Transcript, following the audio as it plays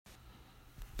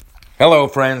Hello,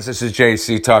 friends. This is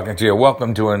JC talking to you.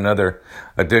 Welcome to another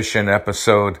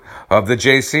episode of the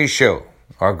JC Show.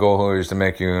 Our goal here is to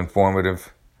make you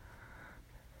informative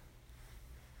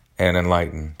and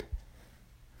enlightened.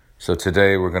 So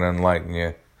today we're going to enlighten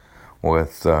you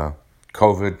with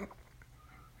COVID,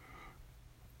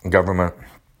 government,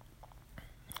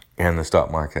 and the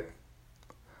stock market.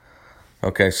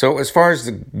 Okay, so as far as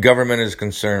the government is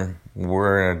concerned,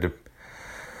 we're in a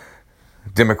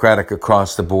democratic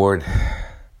across the board,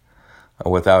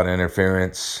 without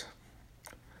interference.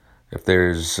 If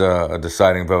there's a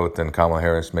deciding vote, then Kamala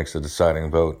Harris makes the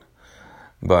deciding vote.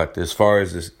 But as far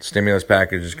as the stimulus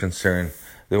package is concerned,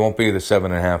 there won't be the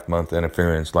 7.5 month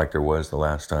interference like there was the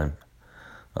last time.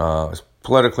 It's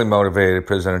politically motivated,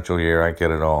 presidential year, I get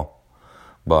it all.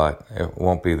 But it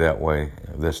won't be that way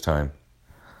this time.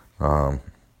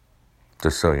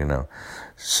 Just so you know.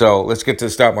 So let's get to the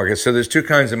stock market. So there's two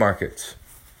kinds of markets.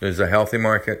 There's a healthy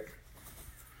market.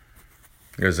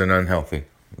 There's an unhealthy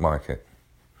market.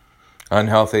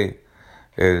 Unhealthy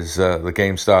is the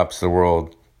GameStops of the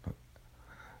world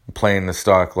playing the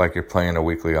stock like you're playing a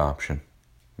weekly option.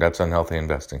 That's unhealthy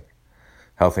investing.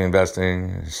 Healthy investing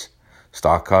is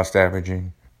stock cost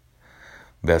averaging.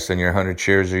 Invest in your 100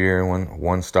 shares a year in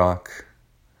one stock,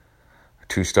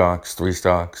 2 stocks, 3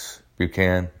 stocks, if you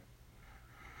can.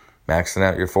 Maxing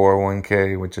out your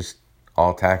 401k, which is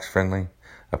all tax friendly,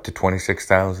 up to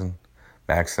 $26,000.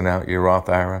 Maxing out your Roth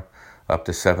IRA, up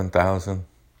to $7,000.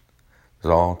 It's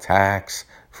all tax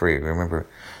free. Remember,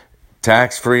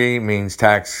 tax free means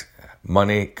tax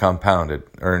money compounded,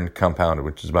 earned compounded,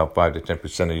 which is about 5 to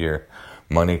 10% a year.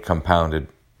 Money compounded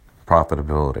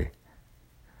profitability.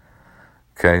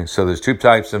 Okay, so there's two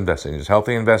types of investing. There's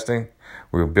healthy investing,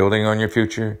 where you're building on your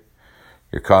future.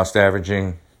 You're cost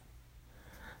averaging.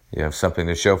 You have something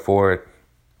to show for it.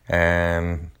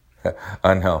 And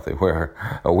unhealthy, where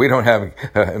we don't have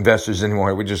investors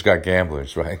anymore. We just got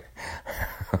gamblers, right?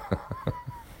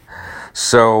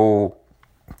 So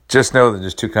just know that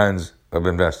there's two kinds of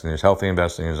investing. There's healthy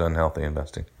investing, there's unhealthy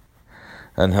investing.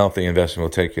 Unhealthy investing will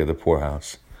take you to the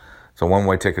poorhouse. It's a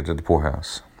one-way ticket to the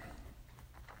poorhouse.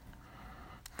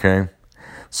 Okay?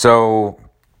 So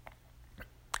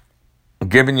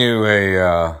giving you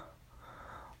a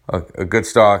good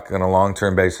stock on a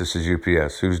long-term basis is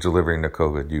UPS. Who's delivering the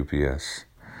COVID? UPS.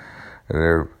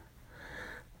 Their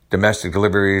domestic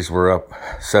deliveries were up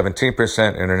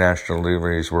 17%. International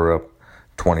deliveries were up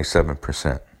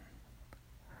 27%.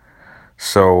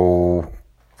 So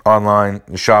online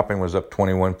shopping was up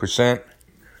 21%.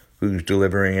 Who's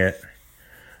delivering it?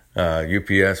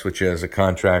 UPS, which has a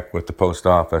contract with the post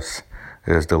office,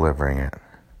 is delivering it.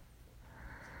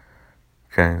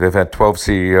 Okay, they've had 12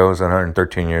 CEOs in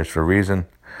 113 years for a reason.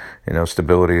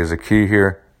 Stability is a key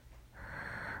here.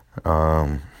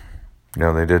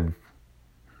 They did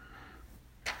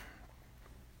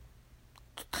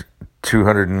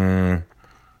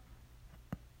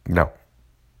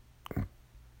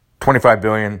 25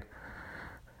 billion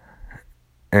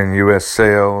in U.S.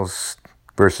 sales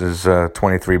versus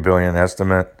 23 billion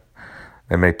estimate.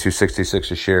 They made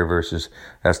 $266 a share versus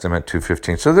estimate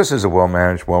 $215. So this is a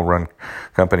well-managed, well-run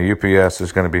company. UPS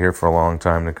is going to be here for a long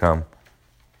time to come.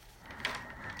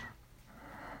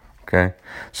 Okay.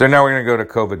 So now we're going to go to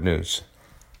COVID news.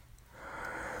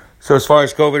 So as far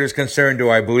as COVID is concerned, do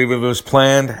I believe it was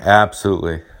planned?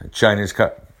 Absolutely. The Chinese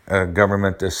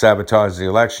government sabotaged the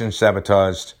election,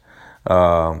 sabotaged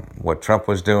what Trump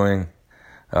was doing.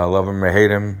 Love him or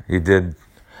hate him, he did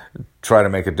try to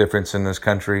make a difference in this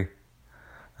country.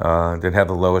 Did have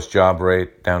the lowest job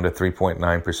rate, down to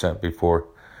 3.9% before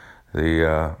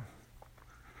the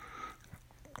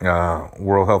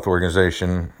World Health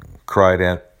Organization cried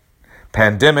at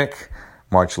pandemic,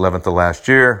 March 11th of last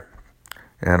year,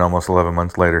 and almost 11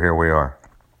 months later, here we are.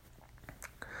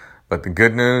 But the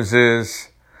good news is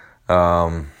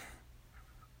COVID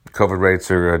rates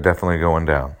are definitely going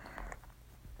down.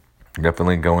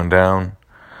 Definitely going down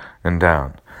and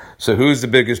down. So who's the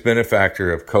biggest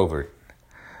benefactor of COVID?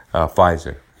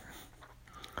 Pfizer.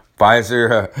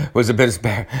 Pfizer was the biggest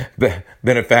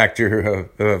benefactor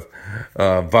of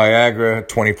Viagra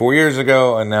 24 years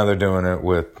ago, and now they're doing it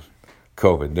with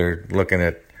COVID. They're looking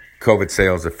at COVID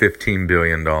sales of $15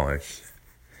 billion.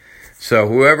 So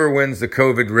whoever wins the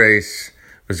COVID race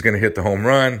is going to hit the home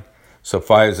run. So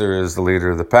Pfizer is the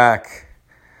leader of the pack,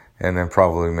 and then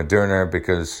probably Moderna,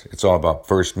 because it's all about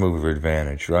first mover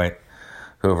advantage, right?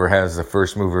 Whoever has the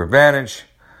first mover advantage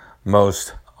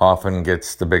most often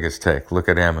gets the biggest take. Look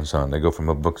at Amazon. They go from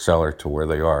a bookseller to where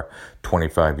they are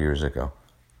 25 years ago.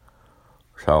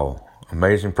 So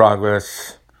amazing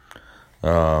progress.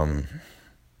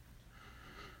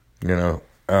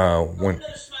 when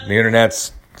the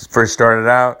internet first started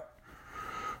out,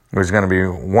 there's going to be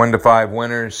 1 to 5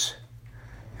 winners,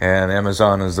 and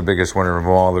Amazon is the biggest winner of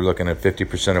all. They're looking at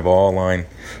 50% of all online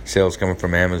sales coming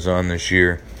from Amazon this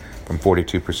year, from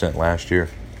 42% last year.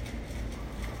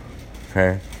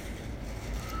 Okay.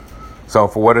 So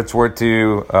for what it's worth to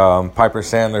you, Piper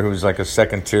Sandler, who's like a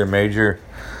second-tier major,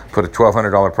 put a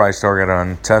 $1,200 price target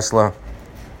on Tesla.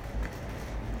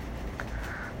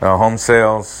 Home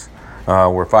sales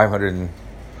were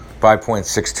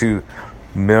 5.62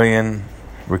 million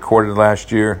recorded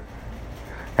last year.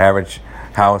 Average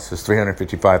house is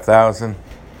 355,000.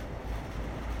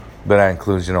 But that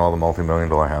includes, all the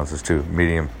multi-million-dollar houses too.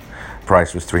 Median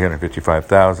price was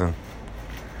 355,000.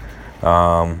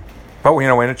 But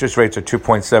when interest rates are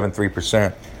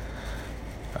 2.73%,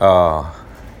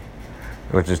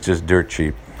 which is just dirt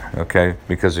cheap. Okay,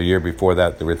 because the year before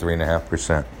that they were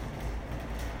 3.5%.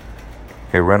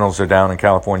 Okay, rentals are down in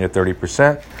California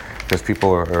 30% because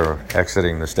people are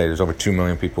exiting the state. There's over 2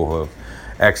 million people who have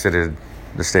exited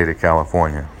the state of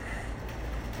California.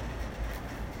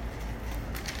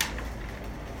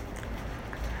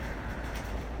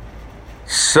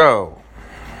 So,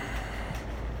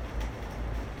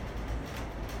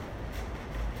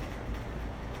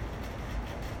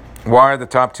 why are the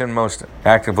top 10 most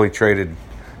actively traded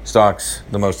stocks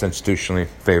the most institutionally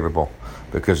favorable?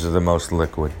 Because they're the most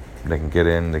liquid. They can get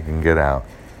in, they can get out.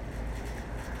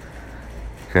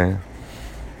 Okay. All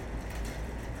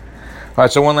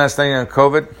right, so one last thing on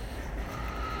COVID.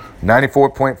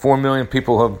 94.4 million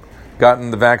people have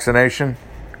gotten the vaccination.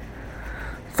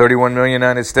 31 million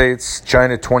United States,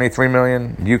 China 23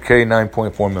 million, UK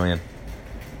 9.4 million.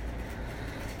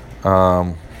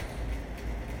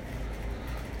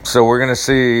 So we're going to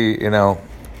see,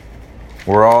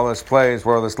 where all this plays,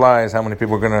 where all this lies, how many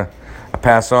people are going to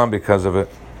pass on because of it.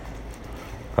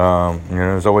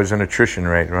 There's always an attrition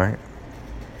rate, right?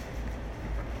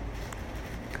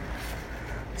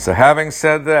 So having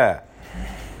said that,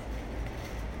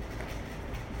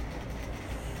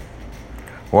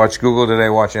 watch Google today,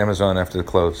 watch Amazon after the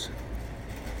close.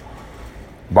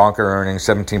 Bonker earnings,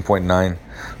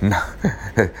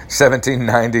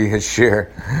 17.90 a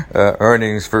share.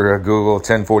 Earnings for Google,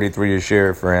 10.43 a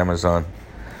share for Amazon.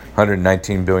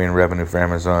 119 billion revenue for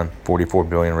Amazon, 44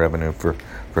 billion revenue for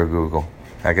Google.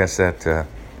 I guess that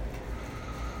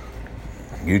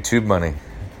YouTube money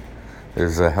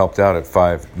is helped out at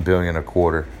 $5 billion a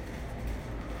quarter.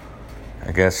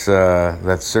 I guess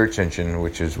that search engine,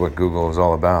 which is what Google is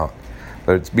all about.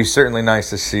 But it'd be certainly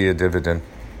nice to see a dividend.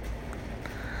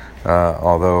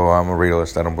 Although I'm a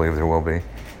realist, I don't believe there will be.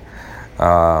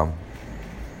 So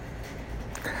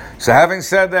having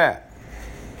said that,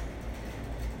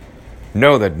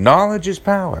 know that knowledge is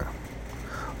power.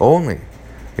 Only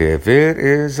if it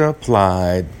is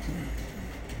applied.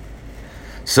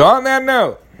 So on that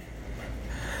note,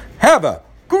 have a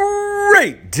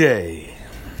great day.